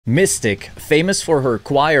misstiq, famous for her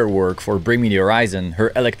choir work for Bring Me the Horizon,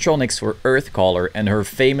 her electronics for Earthcaller, and her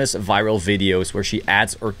famous viral videos where she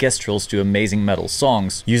adds orchestrals to amazing metal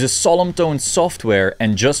songs, uses Solemn tone software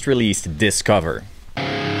and just released this cover.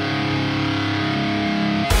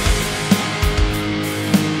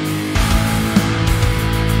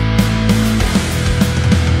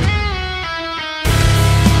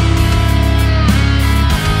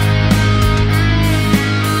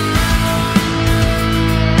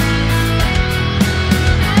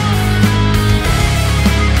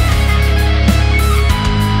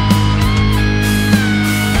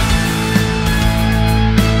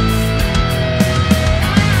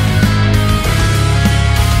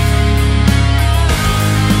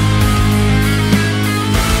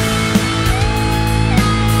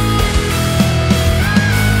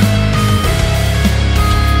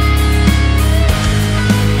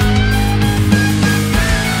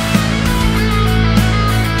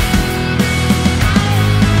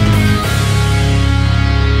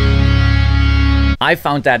 I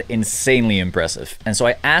found that insanely impressive, and so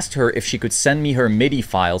I asked her if she could send me her MIDI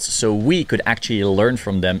files so we could actually learn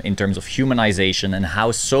from them in terms of humanization and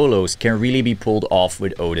how solos can really be pulled off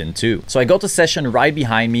with Odin too. So I got the session right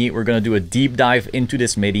behind me. We're gonna do a deep dive into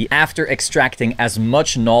this MIDI. After extracting as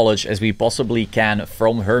much knowledge as we possibly can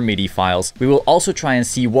from her MIDI files, we will also try and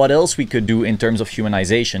see what else we could do in terms of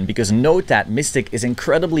humanization, because note that misstiq is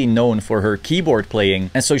incredibly known for her keyboard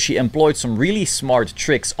playing, and so she employed some really smart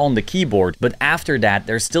tricks on the keyboard, but after that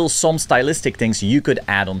there's still some stylistic things you could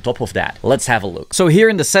add on top of that. Let's have a look. So here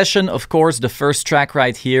in the session, of course, the first track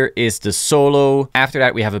right here is the solo. After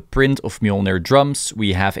that we have a print of Mjolnir drums,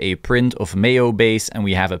 we have a print of Mayo bass, and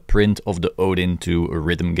we have a print of the Odin 2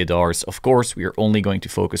 rhythm guitars. Of course, we are only going to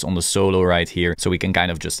focus on the solo right here, so we can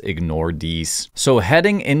kind of just ignore these. So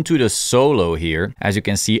heading into the solo here, as you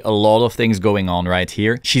can see, a lot of things going on right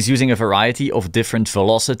here. She's using a variety of different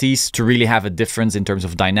velocities to really have a difference in terms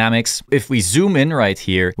of dynamics. If we zoom in right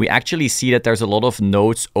here, we actually see that there's a lot of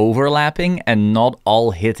notes overlapping and not all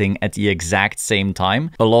hitting at the exact same time.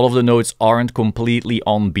 A lot of the notes aren't completely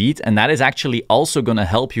on beat, and that is actually also going to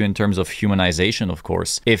help you in terms of humanization, of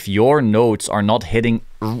course. If your notes are not hitting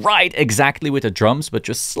right exactly with the drums, but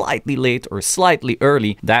just slightly late or slightly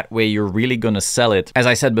early, that way you're really gonna sell it. As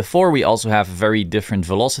I said before, we also have very different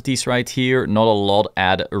velocities right here. Not a lot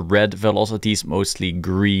at red velocities, mostly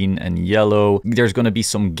green and yellow. There's gonna be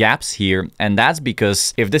some gaps here, and that's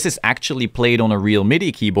because if this is actually played on a real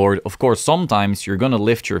MIDI keyboard, of course sometimes you're gonna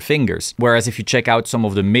lift your fingers. Whereas if you check out some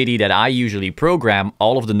of the MIDI that I usually program,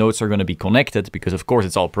 all of the notes are gonna be connected because of course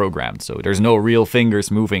it's all programmed. So there's no real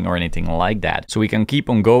fingers moving or anything like that. So we can keep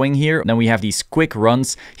on going here. Then we have these quick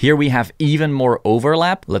runs. Here we have even more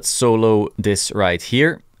overlap. Let's solo this right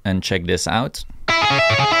here and check this out.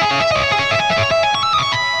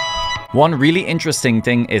 One really interesting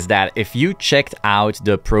thing is that if you checked out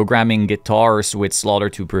the programming guitars with Slaughter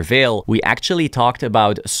to Prevail, we actually talked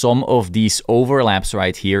about some of these overlaps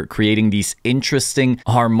right here, creating these interesting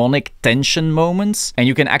harmonic tension moments. And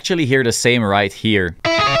you can actually hear the same right here.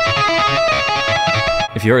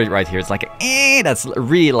 If you heard it right here, it's like, that's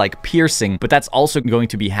really like piercing, but that's also going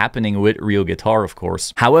to be happening with real guitar, of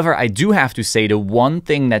course. However, I do have to say the one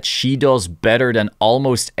thing that she does better than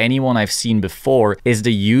almost anyone I've seen before is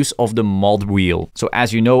the use of the mod wheel. So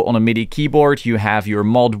as you know, on a MIDI keyboard, you have your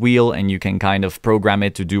mod wheel and you can kind of program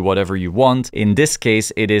it to do whatever you want. In this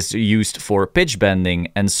case, it is used for pitch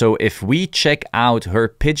bending. And so if we check out her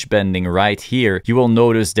pitch bending right here, you will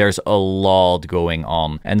notice there's a lot going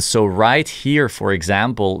on. And so right here, for example,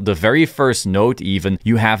 the very first note even,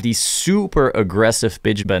 you have these super aggressive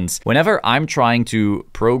pitch bends. Whenever I'm trying to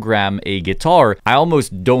program a guitar, I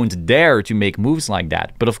almost don't dare to make moves like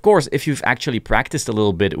that. But of course, if you've actually practiced a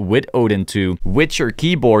little bit with Odin 2, with your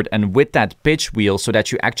keyboard and with that pitch wheel, so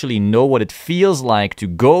that you actually know what it feels like to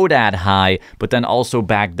go that high, but then also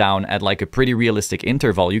back down at like a pretty realistic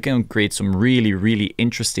interval, you can create some really, really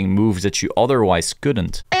interesting moves that you otherwise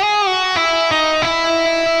couldn't.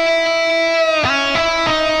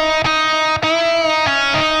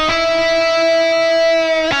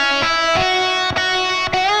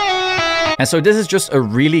 And so this is just a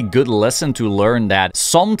really good lesson to learn that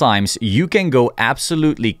sometimes you can go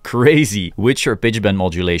absolutely crazy with your pitch bend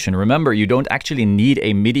modulation. Remember, you don't actually need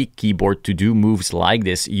a MIDI keyboard to do moves like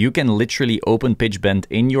this. You can literally open pitch bend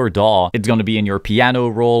in your DAW. It's going to be in your piano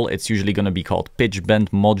roll. It's usually going to be called pitch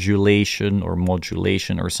bend modulation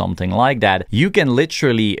or something like that. You can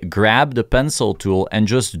literally grab the pencil tool and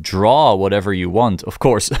just draw whatever you want. Of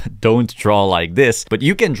course, don't draw like this, but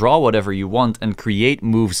you can draw whatever you want and create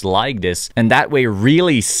moves like this and that way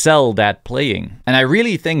really sell that playing. And I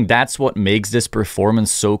really think that's what makes this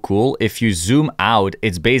performance so cool. If you zoom out,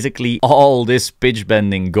 it's basically all this pitch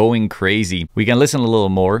bending going crazy. We can listen a little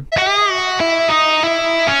more.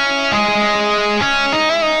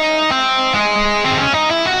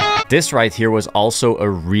 This right here was also a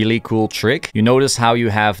really cool trick. You notice how you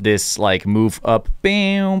have this like move up,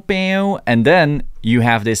 bam, bam, and then you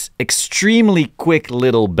have this extremely quick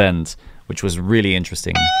little bend, which was really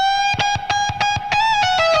interesting.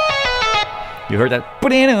 You heard that?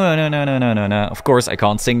 Of course, I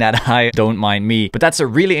can't sing that high, don't mind me. But that's a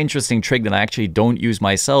really interesting trick that I actually don't use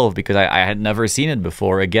myself because I had never seen it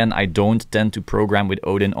before. Again, I don't tend to program with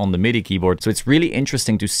Odin on the MIDI keyboard. So it's really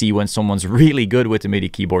interesting to see when someone's really good with the MIDI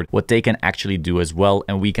keyboard, what they can actually do as well.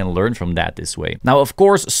 And we can learn from that this way. Now, of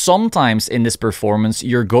course, sometimes in this performance,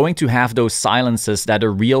 you're going to have those silences that a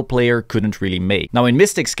real player couldn't really make. Now, in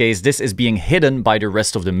misstiq's case, this is being hidden by the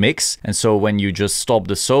rest of the mix. And so when you just stop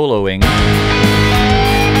the soloing,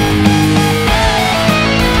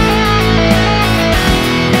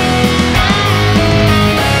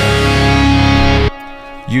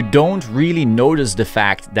 you don't really notice the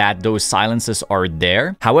fact that those silences are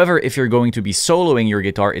there. However, if you're going to be soloing your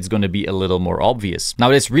guitar, it's going to be a little more obvious. Now,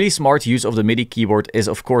 this really smart use of the MIDI keyboard is,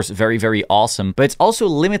 of course, very, very awesome, but it's also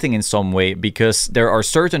limiting in some way because there are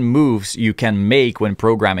certain moves you can make when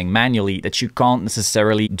programming manually that you can't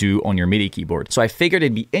necessarily do on your MIDI keyboard. So I figured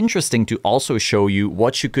it'd be interesting to also show you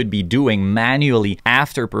what you could be doing manually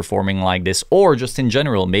after performing like this, or just in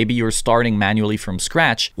general, maybe you're starting manually from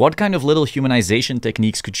scratch. What kind of little humanization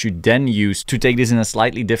techniques could you then use to take this in a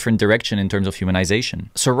slightly different direction in terms of humanization?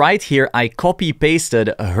 So right here, I copy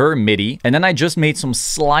pasted her MIDI and then I just made some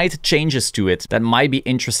slight changes to it that might be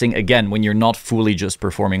interesting again when you're not fully just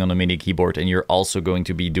performing on a MIDI keyboard and you're also going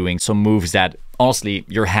to be doing some moves that honestly,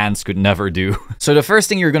 your hands could never do. So the first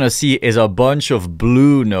thing you're gonna see is a bunch of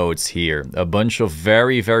blue notes here, a bunch of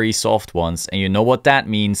very, very soft ones. And you know what that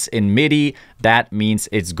means in MIDI? That means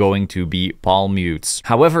it's going to be palm mutes.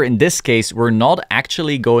 However, in this case, we're not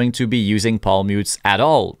actually going to be using palm mutes at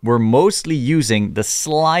all. We're mostly using the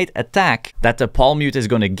slight attack that the palm mute is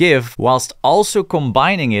gonna give, whilst also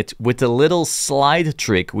combining it with the little slide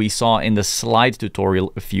trick we saw in the slide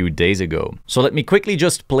tutorial a few days ago. So let me quickly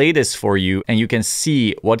just play this for you and you can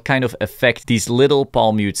see what kind of effect these little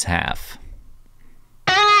palm mutes have.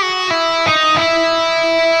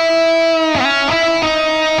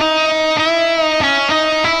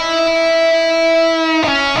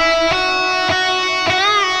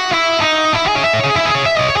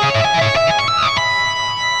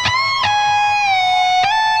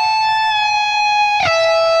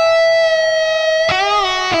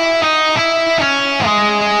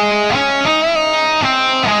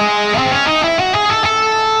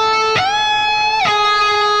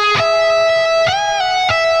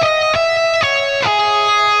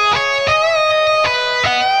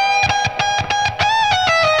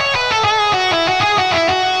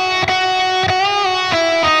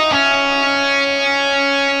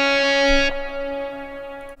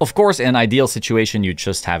 Of course, in an ideal situation, you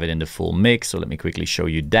just have it in the full mix. So let me quickly show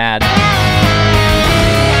you that.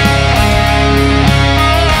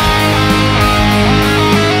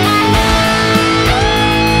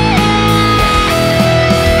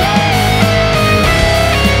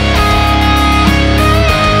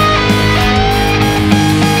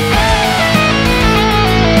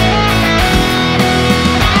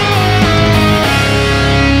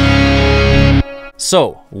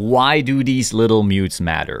 So, why do these little mutes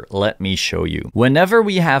matter? Let me show you. Whenever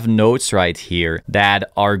we have notes right here that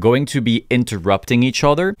are going to be interrupting each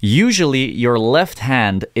other, usually your left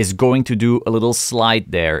hand is going to do a little slide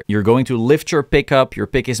there. You're going to lift your pick up. Your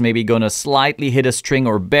pick is maybe going to slightly hit a string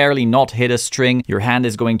or barely not hit a string. Your hand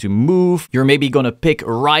is going to move. You're maybe going to pick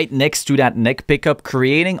right next to that neck pickup,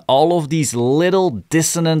 creating all of these little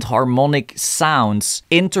dissonant harmonic sounds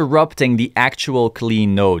interrupting the actual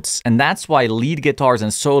clean notes. And that's why lead guitars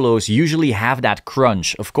and solos usually have that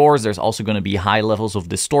crunch. Of course, there's also going to be high levels of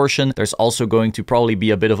distortion. There's also going to probably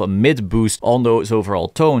be a bit of a mid boost on those overall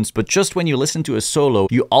tones. But just when you listen to a solo,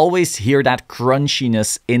 you always hear that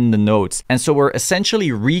crunchiness in the notes. And so we're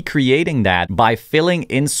essentially recreating that by filling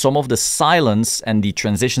in some of the silence and the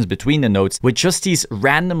transitions between the notes with just these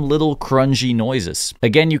random little crunchy noises.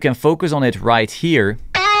 Again, you can focus on it right here.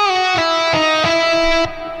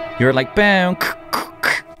 You're like, bam.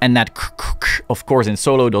 And that of course in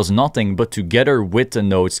solo does nothing, but together with the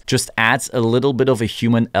notes just adds a little bit of a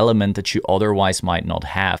human element that you otherwise might not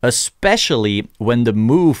have, especially when the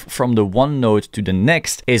move from the one note to the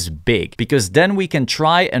next is big, because then we can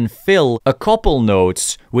try and fill a couple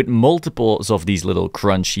notes with multiples of these little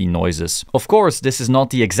crunchy noises. Of course, this is not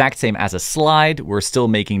the exact same as a slide. We're still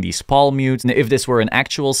making these palm mutes. And if this were an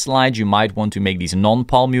actual slide, you might want to make these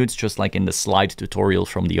non-palm mutes, just like in the slide tutorial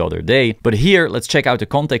from the other day. But here, let's check out the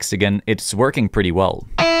context again. It's working pretty well.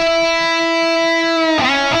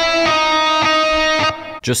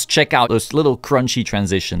 Just check out those little crunchy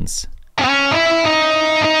transitions.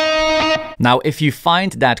 Now, if you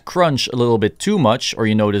find that crunch a little bit too much, or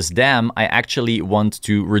you notice, damn, I actually want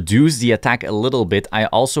to reduce the attack a little bit, I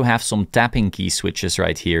also have some tapping key switches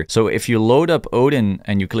right here. So if you load up Odin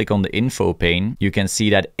and you click on the info pane, you can see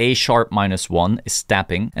that A# -1 is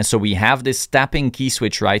tapping. And so we have this tapping key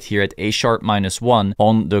switch right here at A# -1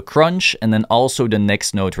 on the crunch, and then also the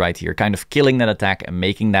next note right here, kind of killing that attack and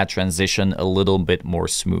making that transition a little bit more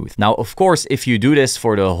smooth. Now, of course, if you do this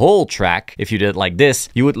for the whole track, if you did it like this,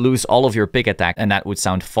 you would lose all of your pick attack, and that would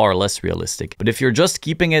sound far less realistic. But if you're just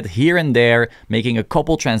keeping it here and there, making a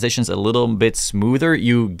couple transitions a little bit smoother,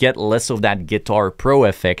 you get less of that Guitar Pro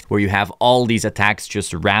effect where you have all these attacks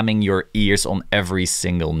just ramming your ears on every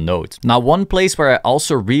single note. Now, one place where I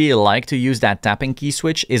also really like to use that tapping key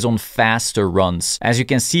switch is on faster runs. As you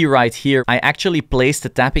can see right here, I actually placed the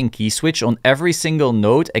tapping key switch on every single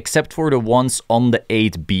note except for the ones on the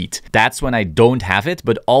 8th beat. That's when I don't have it,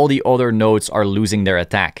 but all the other notes are losing their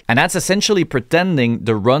attack. And that's essentially pretending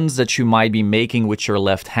the runs that you might be making with your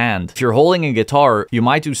left hand. If you're holding a guitar, you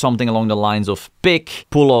might do something along the lines of pick,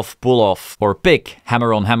 pull off, or pick,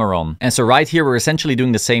 hammer on, hammer on. And so right here, we're essentially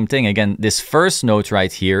doing the same thing. Again, this first note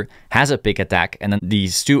right here has a pick attack, and then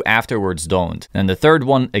these two afterwards don't. And the third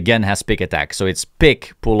one, again, has pick attack. So it's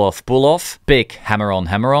pick, pull off, pick, hammer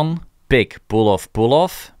on, pick, pull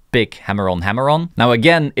off, pick, hammer on. Now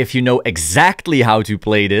again, if you know exactly how to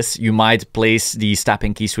play this, you might place these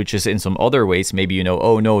tapping key switches in some other ways. Maybe you know,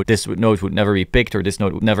 oh no, this note would never be picked, or this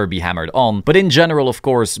note would never be hammered on. But in general, of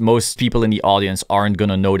course, most people in the audience aren't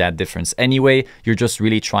gonna know that difference anyway. You're just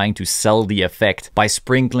really trying to sell the effect by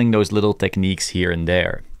sprinkling those little techniques here and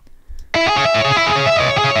there.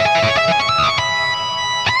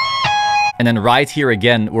 And then right here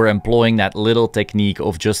again, we're employing that little technique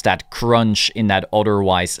of just that crunch in that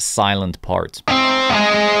otherwise silent part.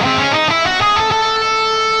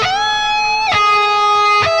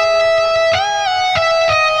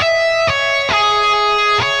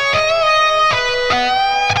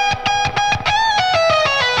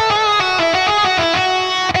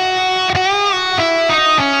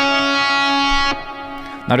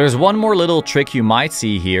 Now there's one more little trick you might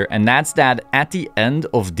see here, and that's that at the end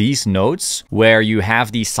of these notes where you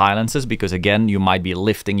have these silences, because again, you might be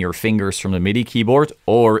lifting your fingers from the MIDI keyboard,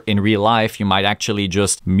 or in real life, you might actually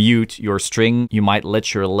just mute your string. You might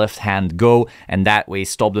let your left hand go and that way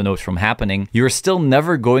stop the note from happening. You're still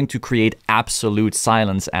never going to create absolute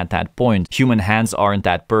silence at that point. Human hands aren't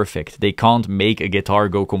that perfect. They can't make a guitar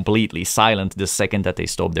go completely silent the second that they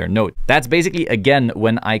stop their note. That's basically, again,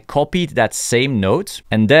 when I copied that same note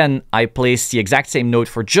and then I placed the exact same note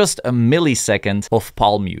for just a millisecond of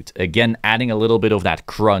palm mute, again adding a little bit of that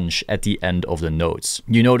crunch at the end of the notes.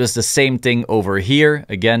 You notice the same thing over here,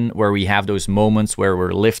 again, where we have those moments where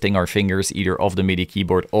we're lifting our fingers either off the MIDI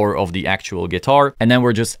keyboard or of the actual guitar, and then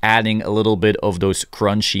we're just adding a little bit of those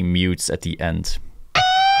crunchy mutes at the end.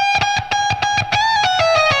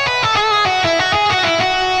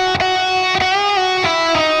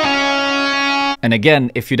 And again,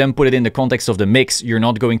 if you then put it in the context of the mix, you're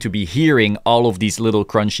not going to be hearing all of these little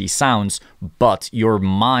crunchy sounds, but your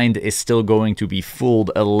mind is still going to be fooled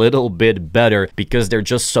a little bit better because they're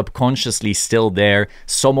just subconsciously still there.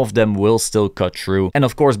 Some of them will still cut through. And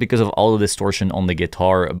of course, because of all the distortion on the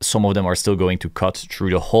guitar, some of them are still going to cut through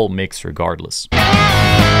the whole mix regardless.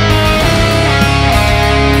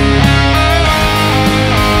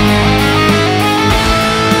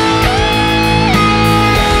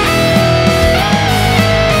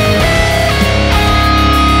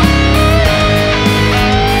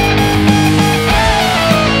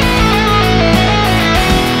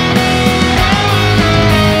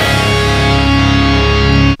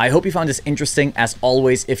 I hope you found this interesting. As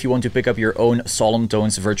always, if you want to pick up your own Solemn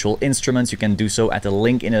Tones virtual instruments, you can do so at the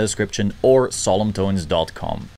link in the description or solemntones.com.